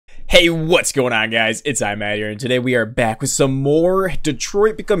Hey, what's going on, guys? It's iMatt here, and today we are back with some more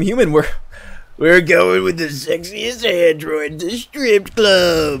Detroit Become Human. We're going with the sexiest android, the strip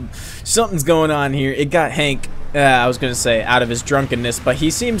club. Something's going on here. It got Hank, I was gonna say, out of his drunkenness, but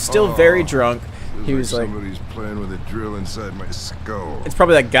he seems still very drunk. He was like, somebody's playing with a drill inside my skull. it's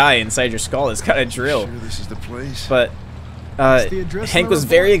probably that guy inside your skull that's got a drill. Sure this is the place? But Hank was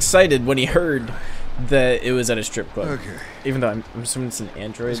very excited when he heard that it was at a strip club. Okay. Even though I'm assuming it's an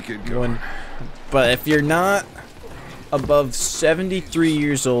android Let's get going. one. But if you're not above 73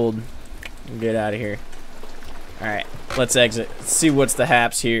 years old, get out of here. Alright, let's exit. Let's see what's the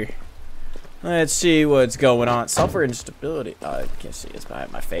haps here. Let's see what's going on. Sulfur instability. I can't see, it's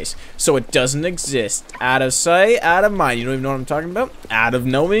behind my face. So it doesn't exist. Out of sight, out of mind. You don't even know what I'm talking about? Out of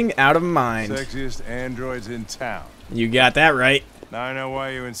knowing, out of mind. Sexiest androids in town. You got that right. Now I know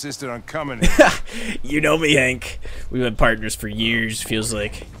why you insisted on coming here. You know me, Hank. We've been partners for years, feels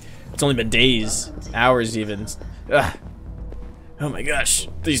like. It's only been days, hours even. Ugh. Oh my gosh,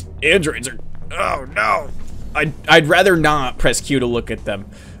 these androids are... Oh no! I'd rather not press Q to look at them.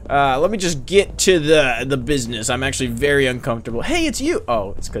 Let me just get to the business. I'm actually very uncomfortable. Hey, it's you!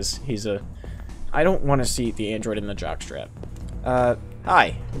 Oh, it's because he's a... I don't want to see the android in the jockstrap.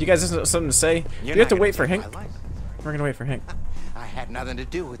 Hi. Do you guys have something to say? Do you have to wait for Hank? We're gonna wait for Hank. I had nothing to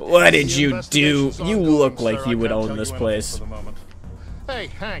do with that. What did you do? You look like you would own this place. Hey,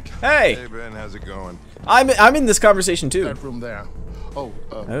 Hank. Hey! Hey Ben, how's it going? I'm in this conversation too. That room there. Oh,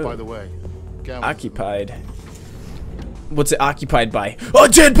 by the way, Occupied. What's it occupied by? A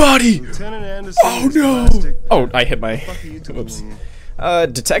dead body! Lieutenant Anderson. Oh no! Oh, I hit my... Whoops.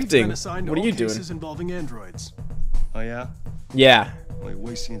 Detecting. What are you doing? Involving androids. Oh yeah? Yeah. Like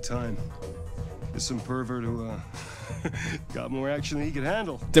wasting time. There's some pervert who got more action than he could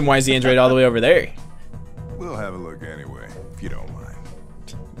handle. Then why is the android all the way over there? We'll have a look anyway, if you don't mind.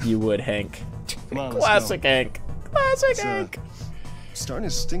 You would, Hank. Come on, Classic Hank. Classic Hank. Starting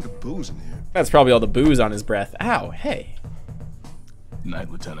to stink of booze in here. That's probably all the booze on his breath. Ow, hey.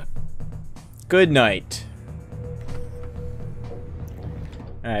 Night, Lieutenant. Good night.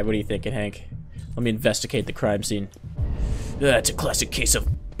 Alright, what are you thinking, Hank? Let me investigate the crime scene. It's a classic case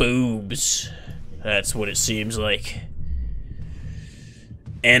of boobs. That's what it seems like.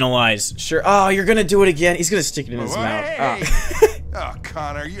 Analyze. Sure. Oh, you're gonna do it again. He's gonna stick it in his mouth. Oh. Oh,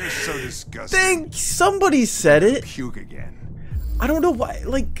 Connor, you're so disgusting. Somebody said it. Puke again. I don't know why.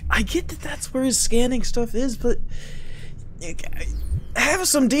 Like, I get that that's where his scanning stuff is, but have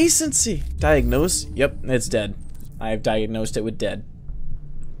some decency. Diagnose? Yep, it's dead. I have diagnosed it with dead.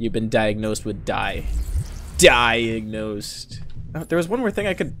 You've been diagnosed with die. Diagnosed. Oh, there was one more thing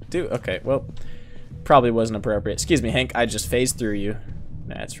I could do. Okay, well, probably wasn't appropriate. Excuse me, Hank. I just phased through you.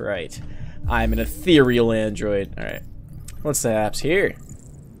 That's right. I'm an ethereal android. All right. What's the apps here?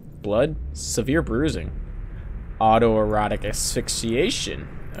 Blood, severe bruising, autoerotic asphyxiation.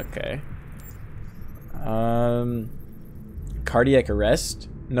 Okay. Cardiac arrest.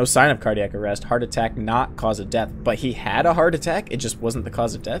 No sign of cardiac arrest. Heart attack, not cause of death. But he had a heart attack. It just wasn't the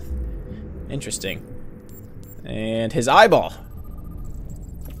cause of death. Interesting. And his eyeball.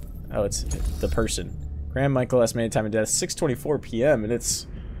 Oh, it's the person. Graham Michael estimated time of death 6:24 p.m. and it's...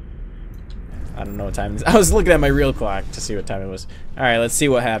 I don't know what time it is. I was looking at my real clock to see what time it was. Alright, let's see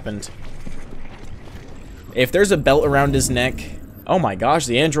what happened. If there's a belt around his neck... Oh my gosh,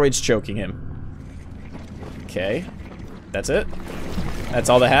 the android's choking him. Okay. That's it? That's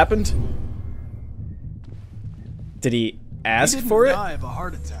all that happened? Did he ask for it? He didn't die of a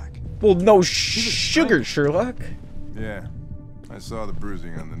heart attack. Well, no sugar, Sherlock. Yeah, I saw the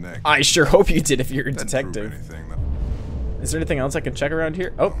bruising on the neck. I sure hope you did if you're a Didn't detective. prove anything, though. Is there anything else I can check around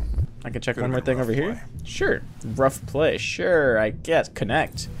here? Oh, I can check one more thing over here. Sure. Rough play. Sure, I guess.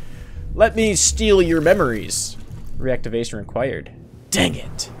 Connect. Let me steal your memories. Reactivation required. Dang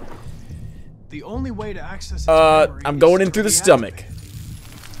it. The only way to access its memory I'm is going to in through the reactivate stomach. it.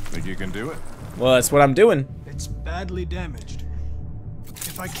 Think you can do it? Well, that's what I'm doing. It's badly damaged.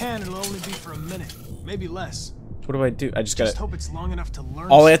 If I can, it'll only be for a minute, maybe less. What do I do? I just Just gotta... hope it's long enough to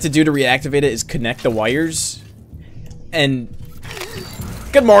learn. All I have to do to reactivate it is connect the wires. And...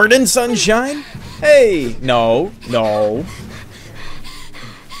 Good morning, sunshine. Hey. No. No.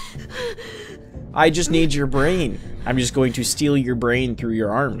 I just need your brain. I'm just going to steal your brain through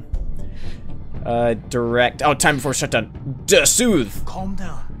your arm. Direct. Oh, time before shutdown. Soothe. Calm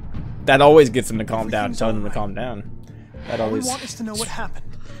down. That always gets them to calm down. Telling them to calm down. That All we always want is to know what happened.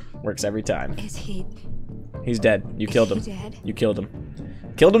 works every time. Is he He's dead. You killed him. dead? You killed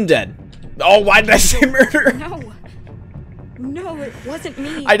him. Killed him dead. Oh, why did I say murder? No. No, it wasn't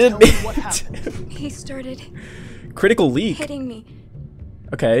me. I didn't Tell me mean what to. happened. He started Critical leak. hitting me.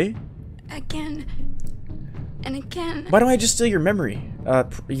 Okay. Again. And again. Why don't I just steal your memory?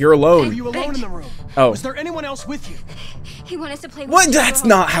 You're Were alone. you alone in the room? Oh. Was there anyone else with you? He wanted us to play. What? with That's you.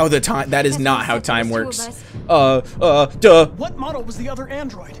 not how the time. That is That's not what how he said time there works. was 2 of us. Duh. What model was the other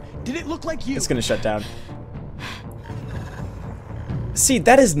android? Did it look like you? It's gonna shut down. See,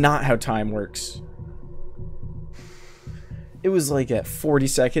 that is not how time works. It was like at 40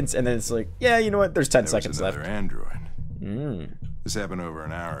 seconds, and then it's like, yeah, you know what? There's 10 seconds There was left. another android. This happened over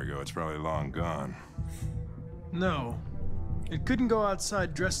an hour ago. It's probably long gone. No. It couldn't go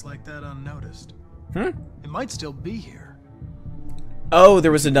outside dressed like that unnoticed. It might still be here. Oh,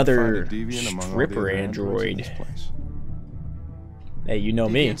 there was Find another a deviant among all the stripper other androids in android. this place. Hey, you know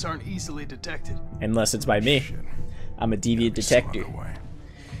me. Deviants aren't easily detected. Unless it's by me. Shit. I'm a deviant Some other detector. way.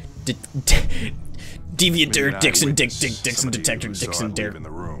 Deviant Maybe Derek an Dixon, eyewitness, Dixon somebody Detector, who saw Dixon it Derek. leave in the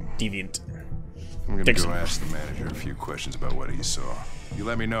room. Deviant. I'm gonna Dixon. go ask the manager a few questions about what he saw. You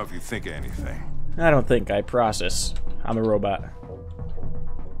let me know if you think of anything. I don't think I process. I'm a robot.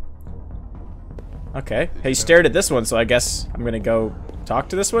 Okay. He stared at this one, so I guess I'm gonna go talk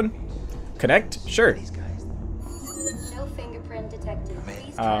to this one. Connect? Sure. No fingerprint detected.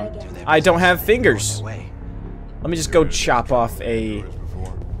 Please try again. I don't have fingers. Let me just go chop off a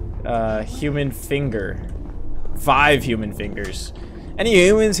human finger. 5 human fingers. Any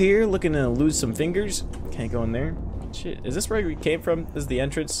humans here looking to lose some fingers? Can't go in there. Shit, is this where we came from? This is the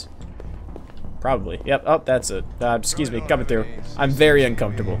entrance? Probably. Yep. Oh, that's it. Excuse me, coming through. I'm very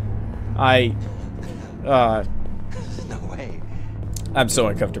uncomfortable. No way. I'm so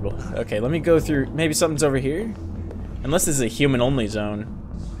uncomfortable. Okay, let me go through. Maybe something's over here? Unless this is a human-only zone.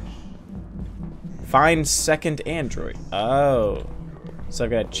 Find second android. Oh. So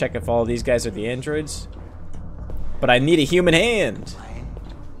I've got to check if all these guys are the androids. But I need a human hand.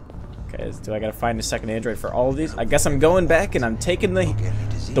 Okay, do I got to find a second android for all of these? I guess I'm going back and I'm taking the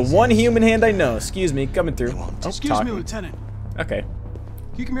one human hand I know. Excuse me, coming through. Oh, Excuse me, talking. Lieutenant. Okay.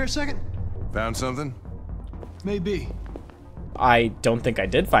 Can you come here a second? Found something? Maybe. I don't think I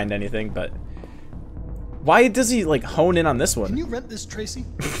did find anything, but why does he like hone in on this Can one? you rent this, Tracy?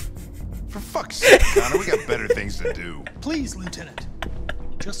 For fuck's sake, Connor, we got better things to do. Please, Lieutenant.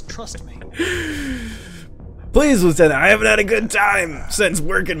 Just trust me. Please, Lieutenant, I haven't had a good time since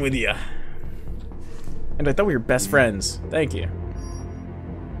working with you. And I thought we were best friends. Thank you.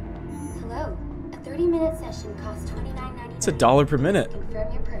 Hello. A 30-minute session costs $29.99. It's $1 per minute.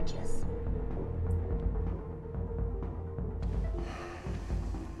 Confirm your purchase.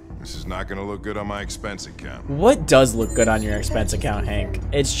 This is not gonna look good on my expense account. What does look good on your expense account, Hank?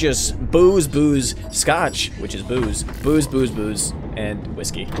 It's just booze, booze, scotch, which is booze, booze, booze, booze, and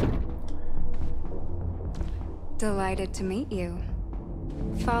whiskey. Delighted to meet you.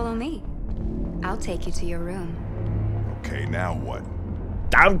 Follow me. I'll take you to your room. Okay, now what?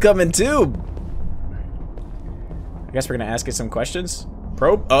 I'm coming too. I guess we're gonna ask you some questions.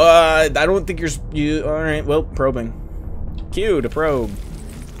 Probe? I don't think you. All right. Well, probing. Q to probe.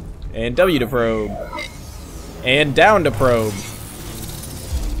 And W to probe. And down to probe.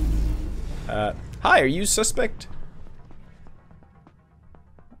 Hi, are you suspect?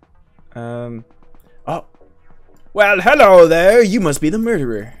 Oh. Well, hello there. You must be the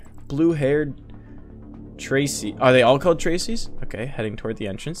murderer. Blue-haired Tracy. Are they all called Tracy's? Okay, heading toward the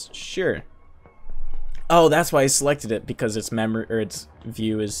entrance. Sure. Oh, that's why I selected it, because its memory or its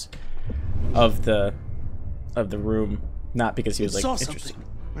view is of the room, not because he was like Saw interested. something.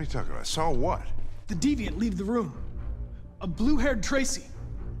 What are you talking about? Saw what? The deviant leave the room. A blue-haired Tracy.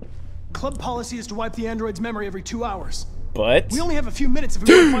 Club policy is to wipe the android's memory every 2 hours. But We only have a few minutes if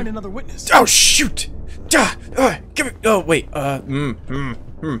we want to find another witness. oh shoot! Give it. Oh wait.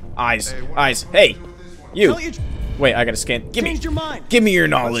 Eyes. Hey, what- Eyes. what Hey, do we do with this one? you. Tell you Wait, I gotta scan. Give me. changed your mind. Give me your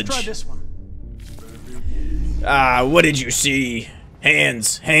Let's knowledge. try this one. What did you see?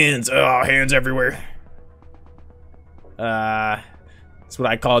 Hands. Hands. Oh, hands everywhere. That's what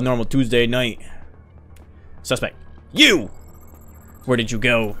I call a normal Tuesday night. Suspect. You! Where did you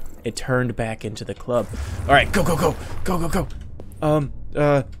go? It turned back into the club. Alright, go, go, go. Go, go, go.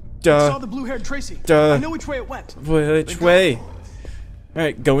 Saw the blue-haired Tracy. duh. I know which way it went. Which way?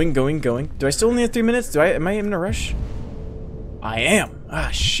 Alright, going. Do I still only have 3 minutes? Am I in a rush? I am. Ah,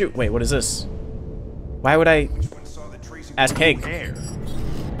 shoot. Wait, what is this? Why would I ask Hank?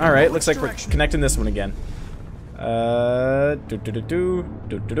 Alright, looks like we're connecting this one again.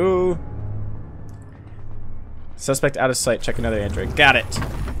 Suspect out of sight. Check another android. Got it.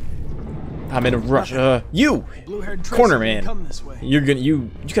 I'm in a rush. You! Blue-haired Tracy Corner didn't man. come this way. You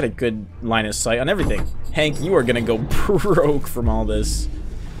got a good line of sight on everything. Hank, you are gonna go broke from all this.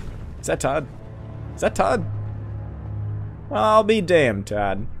 Is that Todd? Is that Todd? Well, I'll be damned,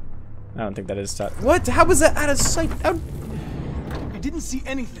 Todd. I don't think that is Todd. What? How was that out of sight? How... I didn't see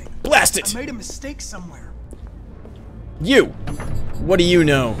anything. Blast it! I made a mistake somewhere. You! What do you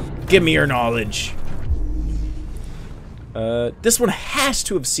know? Give me your knowledge. This one has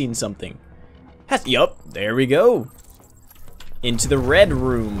to have seen something. Yup, there we go. Into the red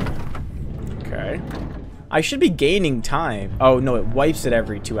room. Okay. I should be gaining time. Oh, no, it wipes it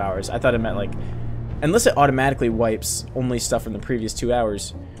every 2 hours. I thought it meant, like... Unless it automatically wipes only stuff from the previous 2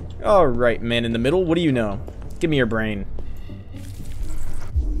 hours. Alright, man in the middle, what do you know? Give me your brain.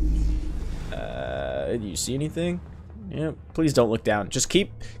 Do you see anything? Yeah, please don't look down. Just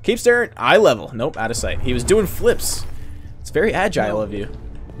keep staring. Eye level. Nope, out of sight. He was doing flips. It's very agile of you.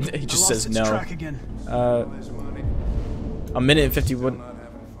 He just says no. Track again. A minute and 51.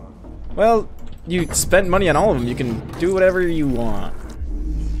 Well, you spent money on all of them. You can do whatever you want.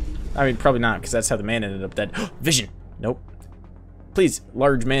 I mean, probably not, because that's how the man ended up dead. Vision. Nope. Please,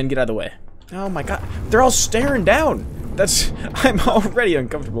 large man, get out of the way. Oh my god. They're all staring down. I'm already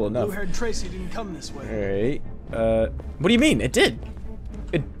uncomfortable enough. Blue-haired Tracy didn't come this way. Alright. What do you mean? It did.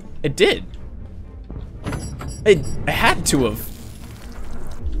 It did. It had to have.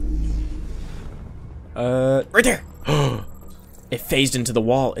 Right there. It phased into the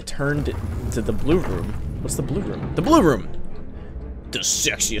wall. It turned to the blue room. What's the blue room? The blue room. The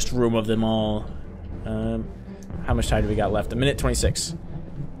sexiest room of them all. How much time do we got left? 1:26.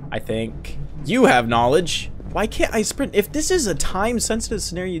 I think you have knowledge. Why can't I sprint? If this is a time-sensitive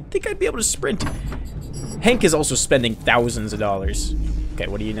scenario, you'd think I'd be able to sprint. Hank is also spending thousands of dollars. Okay,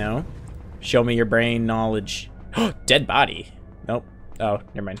 what do you know? Show me your brain knowledge. Dead body. Nope. Oh,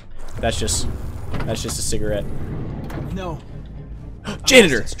 never mind. That's just a cigarette. No.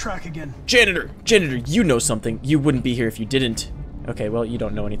 Janitor. It's track again. Janitor. You know something. You wouldn't be here if you didn't. Okay, well, you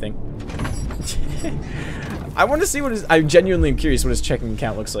don't know anything. I want to see what his... I genuinely am curious what his checking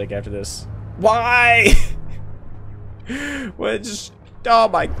account looks like after this. Why? What? Just... Oh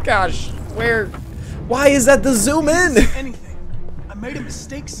my gosh. Where? Why is that the zoom in? Anything. I made a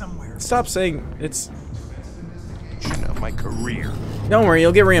mistake somewhere. Stop saying it's... You know my career. Don't worry,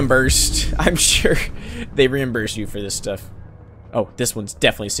 you'll get reimbursed. I'm sure they reimburse you for this stuff. Oh, this one's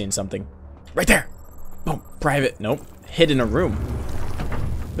definitely seen something. Right there. Boom. Private. Nope. Hid in a room.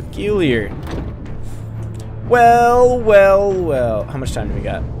 Peculiar. Well. How much time do we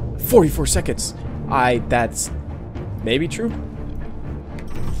got? 44 seconds. That's maybe true.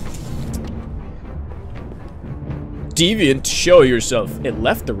 Deviant, show yourself. It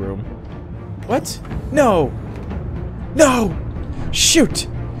left the room. What? No. Shoot.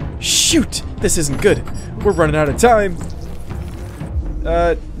 This isn't good. We're running out of time.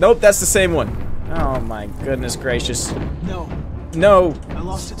 Nope, that's the same one. Oh my goodness gracious. No. I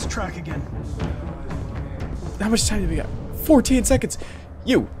lost its track again. How much time do we got? 14 seconds.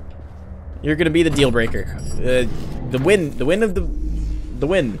 You're gonna be the deal breaker. The win of the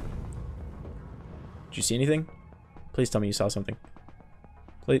win. Did you see anything? Please tell me you saw something.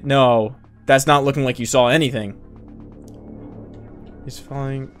 Please, no, that's not looking like you saw anything. He's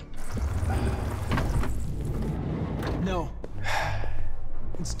falling. No.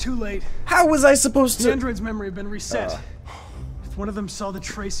 It's too late. How was I supposed to? The android's memory had been reset. If one of them saw the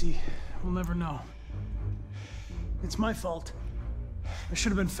Tracy, we'll never know. It's my fault. I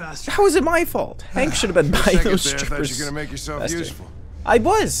should have been faster. How is it my fault? Hank should have been buying those strippers. I thought you were gonna make yourself useful. I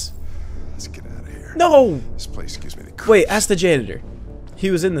was. Let's get out of here. No. This place gives me the creeps. Wait, ask the janitor.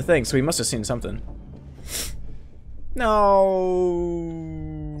 He was in the thing, so he must have seen something. No.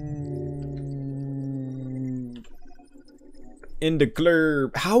 In the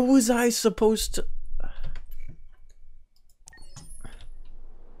club. How was I supposed to?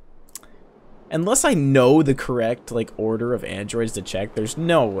 Unless I know the correct order of androids to check, there's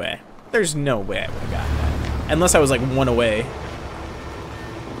no way. There's no way I would have gotten that. Unless I was like one away.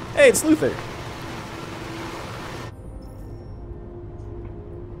 Hey, it's Luther.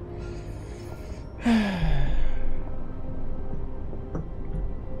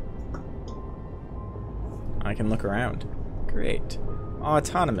 I can look around. Great.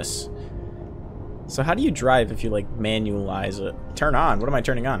 Autonomous. So how do you drive if you manualize it? Turn on. What am I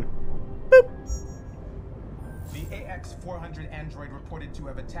turning on? Boop. The AX-400 android reported to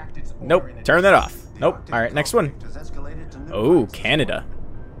have attacked its owner. Nope. Turn that off. Nope. All right, next one. Oh, Canada.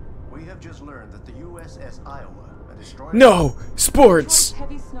 We have just learned that the USS Iowa, a destroyer. No, sports.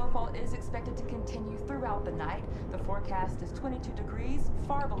 Heavy snowfall is expected to continue throughout the night. The forecast is 22 degrees,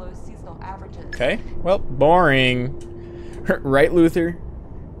 far below seasonal averages. Okay. Well, boring. Right, Luther?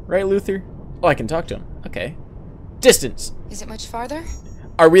 Right, Luther? Oh, I can talk to him. Okay. Distance. Is it much farther?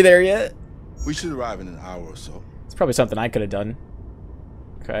 Are we there yet? We should arrive in an hour or so. It's probably something I could have done.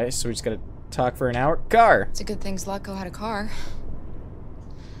 Okay, so we just gotta talk for an hour. Car! It's a good thing Zlatko had a car.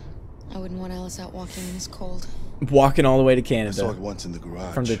 I wouldn't want Alice out walking in this cold. Walking all the way to Canada. I saw it once in the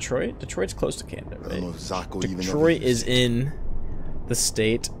garage. From Detroit? Detroit's close to Canada, right? I don't know if Zlatko even Detroit is in the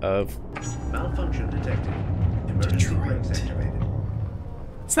state of... Malfunction detected. Emergency brakes activated.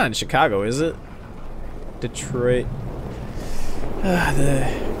 It's not in Chicago, is it? Detroit.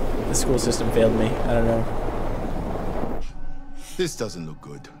 The school system failed me. I don't know. This doesn't look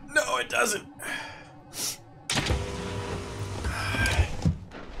good. No, it doesn't.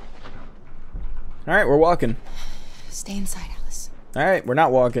 Alright, we're walking. Stay inside, Alice. Alright, we're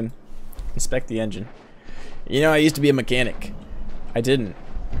not walking. Inspect the engine. You know, I used to be a mechanic. I didn't.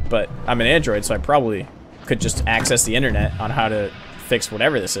 But I'm an android, so I probably could just access the internet on how to fix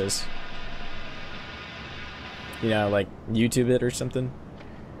whatever this is. You know, like YouTube it or something.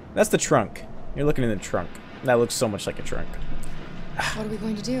 That's the trunk. You're looking in the trunk. That looks so much like a trunk. What are we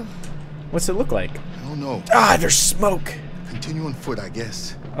going to do? What's it look like? I don't know. Ah, there's smoke. Continue on foot, I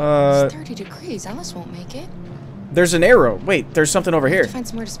guess. It's 30 degrees. Alice won't make it. There's an arrow. Wait, there's something over here. Find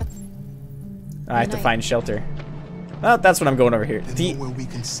somewhere to spend. I have to find shelter. Well, that's what I'm going over here. There's nowhere we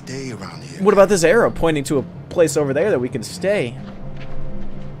can stay around here. What about this arrow pointing to a place over there that we can stay?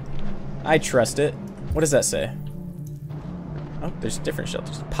 I trust it. What does that say? Oh, there's different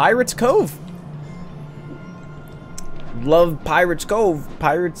shelters. Pirates Cove. Love Pirates Cove.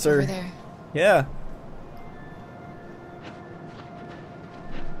 Pirates are... Over there. Yeah.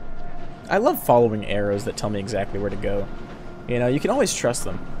 I love following arrows that tell me exactly where to go. You know, you can always trust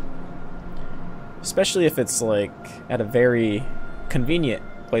them. Especially if it's, like, at a very convenient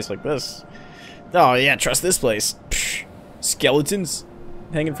place like this. Oh, yeah, trust this place. Psh, skeletons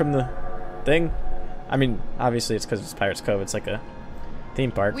hanging from the thing. I mean, obviously it's because it's Pirates Cove. It's like a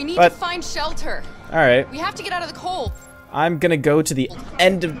theme park. We need to find shelter. Alright. We have to get out of the cold. I'm gonna go to the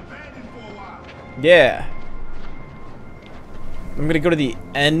end of... Yeah. I'm gonna go to the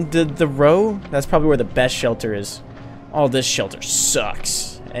end of the row. That's probably where the best shelter is. Oh, this shelter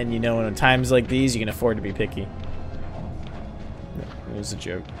sucks. And you know, in times like these, you can afford to be picky. It was a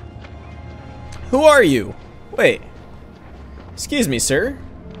joke. Who are you? Wait. Excuse me, sir.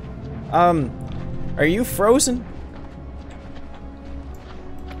 Are you frozen?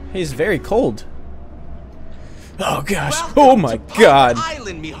 He's very cold. Oh gosh. Welcome Oh my god.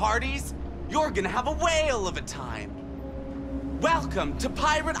 Island, me hearties. You're gonna have a whale of a time. Welcome to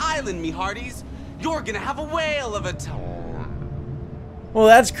Pirate Island, me hearties. You're gonna have a whale of a time. Well,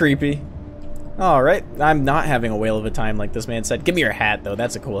 that's creepy. Alright, I'm not having a whale of a time like this man said. Give me your hat, though.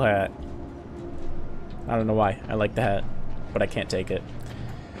 That's a cool hat. I don't know why. I like the hat, but I can't take it.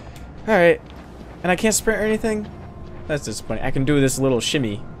 Alright. And I can't sprint or anything? That's disappointing. I can do this little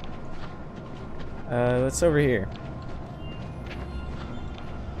shimmy. What's over here?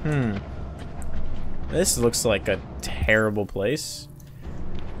 This looks like a terrible place.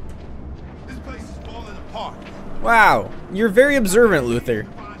 This place is falling apart. Wow, you're very observant, Luther.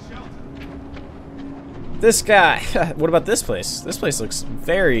 This guy. What about this place? This place looks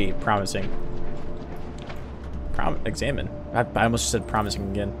very promising. Examine. I almost said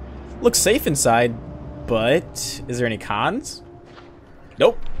promising again. Looks safe inside, but is there any cons?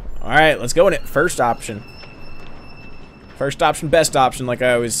 Nope. All right, let's go in it. First option. First option, best option, like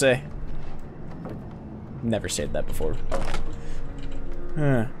I always say. Never said that before.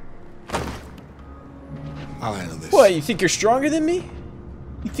 Huh. I'll handle this. What, you think you're stronger than me?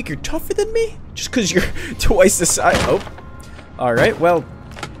 You think you're tougher than me? Just because you're twice the size? Oh. Alright, well,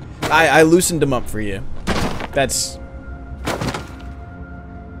 I loosened him up for you. That's...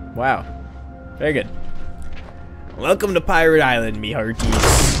 Wow. Very good. Welcome to Pirate Island, me hearties.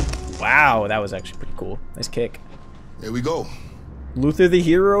 Wow, that was actually pretty cool. Nice kick. There we go. Luther the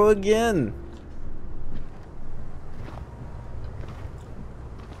hero again.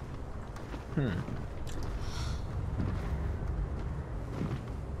 I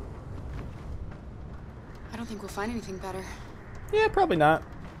don't think we'll find anything better. Yeah, probably not.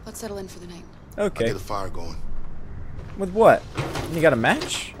 Let's settle in for the night. Okay. I'll get a fire going. With what? You got a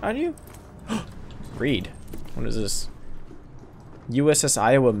match on you? Read. What is this? USS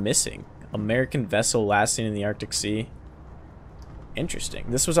Iowa missing. American vessel last seen in the Arctic Sea. Interesting.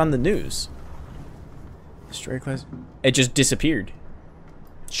 This was on the news. Destroyer class. It just disappeared.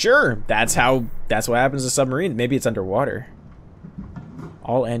 Sure, that's what happens to submarine. Maybe it's underwater.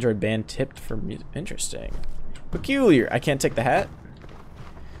 All Android band tipped for music. Interesting. Peculiar. I can't take the hat.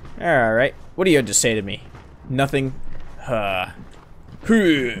 All right. What do you have to say to me? Nothing. Am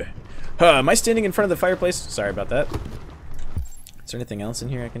I standing in front of the fireplace? Sorry about that. Is there anything else in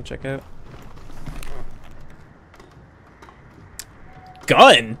here I can check out?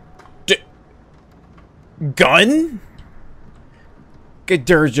 gun? Gun?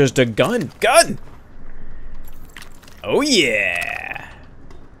 There's just a gun. Gun! Oh, yeah.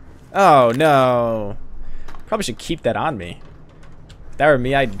 Oh, no. Probably should keep that on me. If that were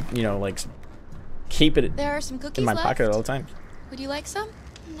me, I'd, you know, like, keep it There are some cookies in my left. pocket at all times. Would you like some?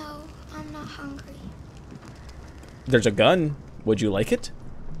 No, I'm not hungry. There's a gun. Would you like it?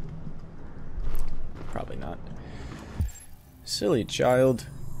 Probably not. Silly child.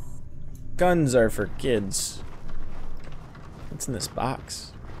 Guns are for kids. What's in this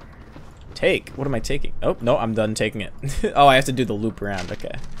box? Take. What am I taking? Oh, no, I'm done taking it. Oh, I have to do the loop around.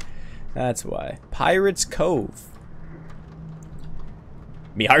 Okay. That's why. Pirates Cove.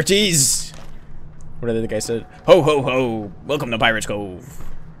 Me hearties! What did the guy said? Ho, ho, ho! Welcome to Pirates Cove.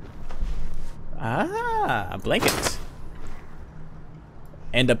 Ah, a blanket.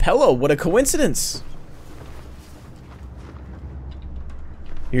 And a pillow. What a coincidence.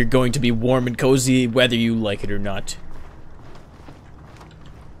 You're going to be warm and cozy whether you like it or not.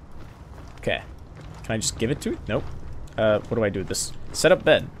 Okay. Can I just give it to it? Nope. What do I do with this? Set up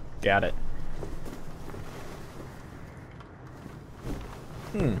bed. Got it.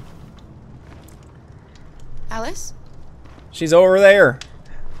 Alice? She's over there.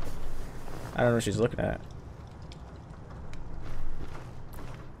 I don't know what she's looking at.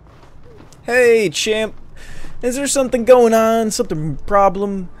 Hey, champ. Is there something going on? Something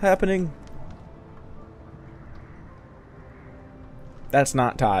problem happening? That's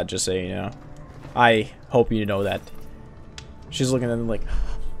not Todd, just so you know. I hope you know that. She's looking at him like,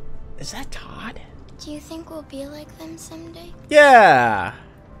 is that Todd? Do you think we'll be like them someday? Yeah.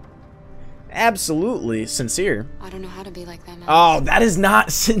 Absolutely sincere. I don't know how to be like them. Oh, that is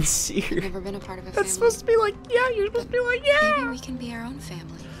not sincere. I've never been a part of a family. That's supposed to be like, yeah, you're supposed to be like, yeah. Maybe we can be our own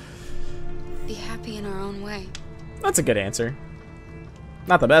family. Be happy in our own way. That's a good answer.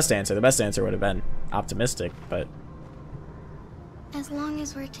 Not the best answer. The best answer would have been optimistic, but As long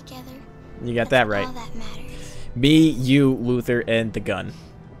as we're together. you got that right. All that matters. Me, you, Luther, and the gun.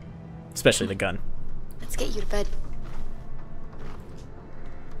 Especially the gun. Let's get you to bed.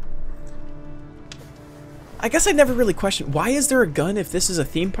 I guess I never really questioned, why is there a gun if this is a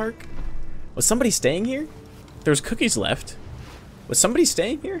theme park? Was somebody staying here? There's cookies left. Was somebody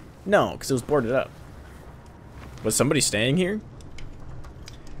staying here? No, because it was boarded up. Was somebody staying here?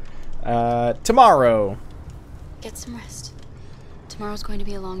 Tomorrow. Get some rest. Tomorrow's going to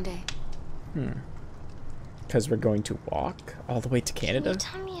be a long day. Because we're going to walk all the way to Canada? Can you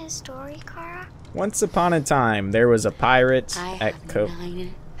tell me a story, Kara? Once upon a time, there was a pirate I at have Cove.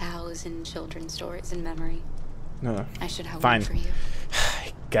 9,000 children's stories in memory. No. I should have Fine. one for you.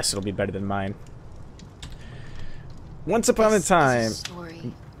 I guess it'll be better than mine. Once upon This a time, is a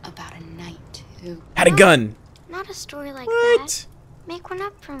story about a knight who had a gun. Not a story like What? that. Make one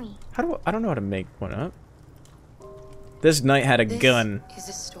up for me. I don't know how to make one up. This knight had a This gun. is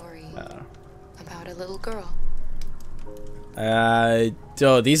a story about a little girl.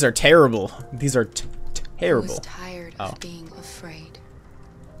 Oh, these are terrible. These are Who terrible. was tired of being afraid.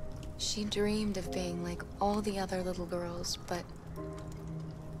 She dreamed of being like all the other little girls, but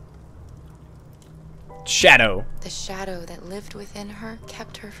Shadow. the shadow that lived within her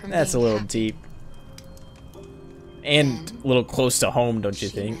kept her from That's a being little happy. deep. And a little close to home, don't you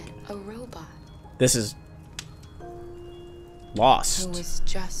She think? met a robot This is who lost. was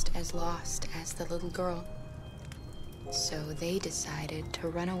just as lost as the little girl. So they decided to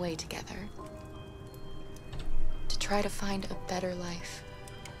run away together to try to find a better life.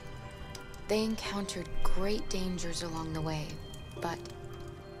 They encountered great dangers along the way, but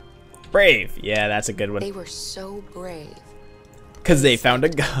Brave. Yeah, that's a good one. they were so brave. Because they found a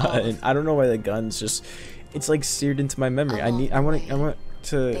gun. I don't know why the gun's just. It's like seared into my memory. I want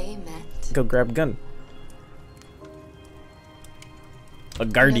to They met go grab a gun. A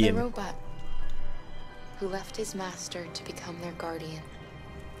guardian. another robot who left his master to become their guardian.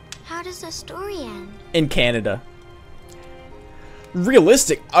 How does the story end? In Canada.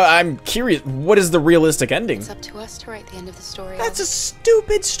 Realistic. I'm curious. What is the realistic ending? It's up to us to write the end of the story. That's a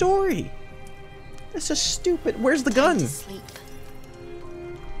stupid story. That's a stupid. Where's the gun? To sleep.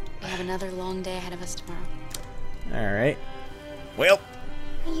 We have another long day ahead of us tomorrow. All right. Well.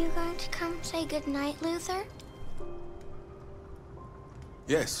 Are you going to come say goodnight, Luther?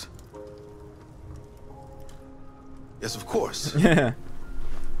 Yes. Yes, of course. Yeah.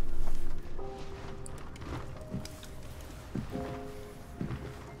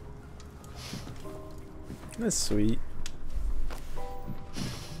 That's sweet.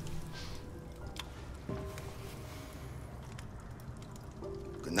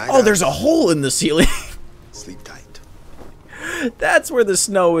 Good night. Oh, there's a hole in the ceiling. Sleep tight. That's that's where the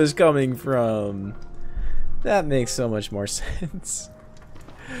snow is coming from. That makes so much more sense.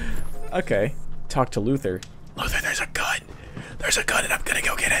 Okay. Talk to Luther. Luther, there's a gun. There's a gun and I'm gonna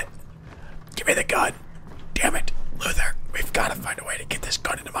go get it. Give me the gun. Damn it. Luther, we've got to find a way to get this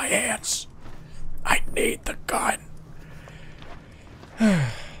gun into my hands. I need the gun.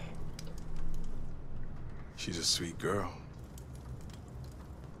 She's a sweet girl.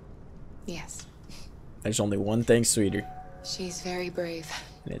 Yes. There's only one thing sweeter. She's very brave.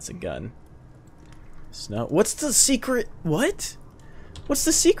 And it's a gun. Snow. What's the secret? What? What's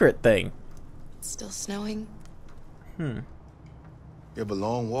the secret thing? It's still snowing. You have a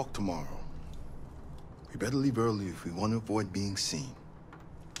long walk tomorrow. We better leave early if we want to avoid being seen.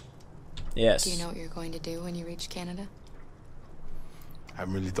 Yes. Do you know what you're going to do when you reach Canada? I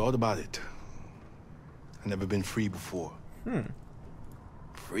haven't really thought about it. I've never been free before.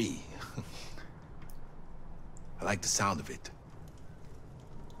 Free? I like the sound of it.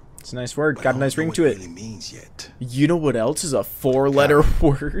 It's a nice word. But Got I a nice don't know ring what to it it. really means yet. You know what else is a 4-letter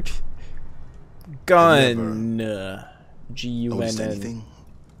word? Gun. Noticed G-U-N-N. anything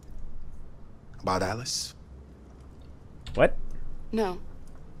about Alice? No.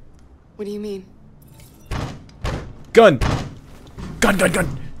 What do you mean? Gun. Gun, gun,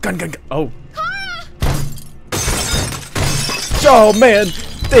 gun. Gun, gun, gun. Oh. Oh, man.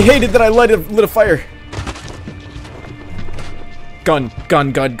 They hated that I lit a fire. Gun,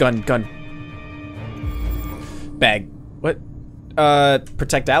 gun, gun, gun, gun. Bag. What?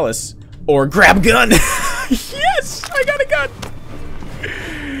 Protect Alice. Or grab gun. Yes! I got a gun.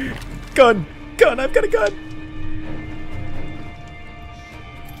 Gun. Gun. I've got a gun.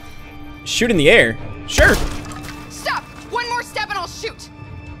 Shoot in the air. Sure. Stop! One more step and I'll shoot!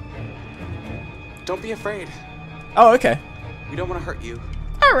 Don't be afraid. Oh, okay. We don't want to hurt you.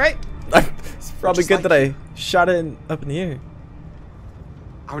 Alright. It's probably good that I shot it up in the air.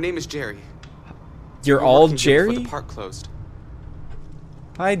 Our name is Jerry. You're We were all working here before Jerry? the park closed.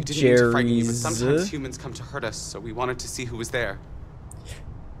 Hi, We didn't mean to frighten you, but Jerry's. sometimes humans come to hurt us, so we wanted to see who was there.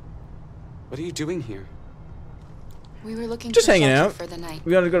 What are you doing here? We were looking Just for hanging shelter out. for the night.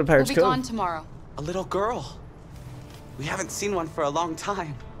 We gotta go to Pirates We'll be Cove. gone tomorrow. A little girl. We haven't seen one for a long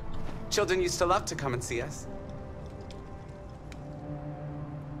time. Children used to love to come and see us.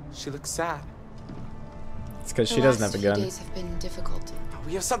 She looks sad. It's because The she doesn't last have a few gun. days have been difficult.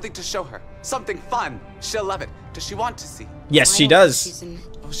 We have something to show her. Something fun. She'll love it. Does she want to see? Yes, I she don't think does. she's in-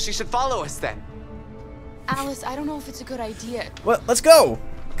 Oh, she should follow us then. Alice, I don't know if it's a good idea. Well, let's go.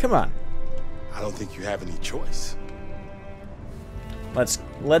 Come on. I don't think you have any choice. Let's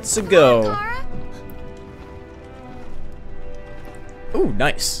go. Kara? Ooh,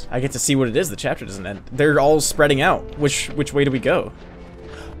 nice. I get to see what it is. The chapter doesn't end. They're all spreading out. Which way do we go?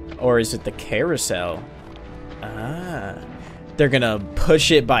 Or is it the carousel? Ah. They're gonna push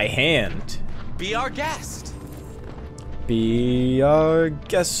it by hand. Be our guest. Be our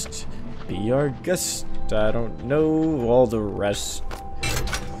guest. Be our guest. I don't know all the rest.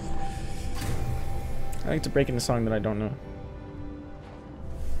 I like to break into a song that I don't know.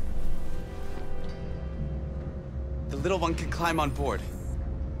 The little one can climb on board.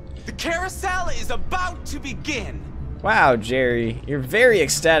 The carousel is about to begin. Wow, Jerry, you're very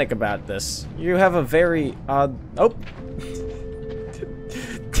ecstatic about this. You have a very odd... Oh.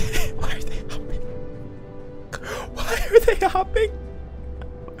 Why are they hopping? Why are they hopping?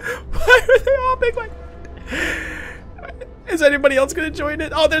 Why are they hopping like... Is anybody else gonna join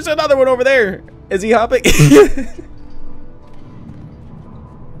it? Oh, there's another one over there. Is he hopping?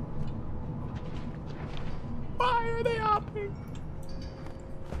 Why are they hopping?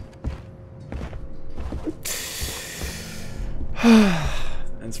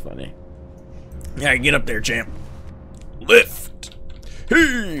 That's funny. Yeah, get up there, champ. Lift.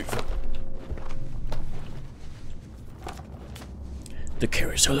 Heave. The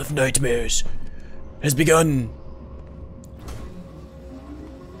carousel of nightmares has begun.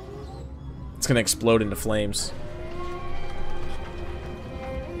 It's gonna explode into flames.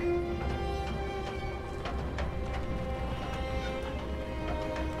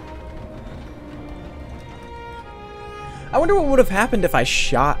 I wonder what would have happened if I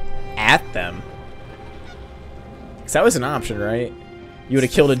shot at them. Because that was an option, right? You would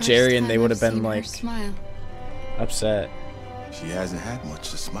have killed a Jerry and they would have been like Smile. upset. She hasn't had much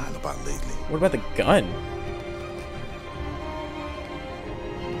to smile about lately. What about the gun?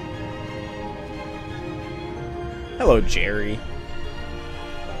 Hello, Jerry.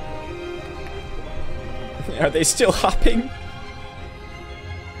 Are they still hopping?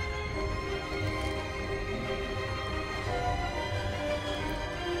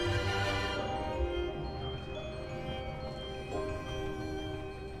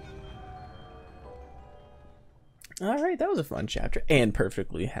 Alright, that was a fun chapter, and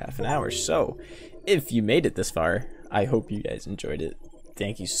perfectly half an hour. So, if you made it this far, I hope you guys enjoyed it.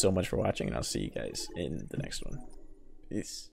 Thank you so much for watching, and I'll see you guys in the next one. Peace.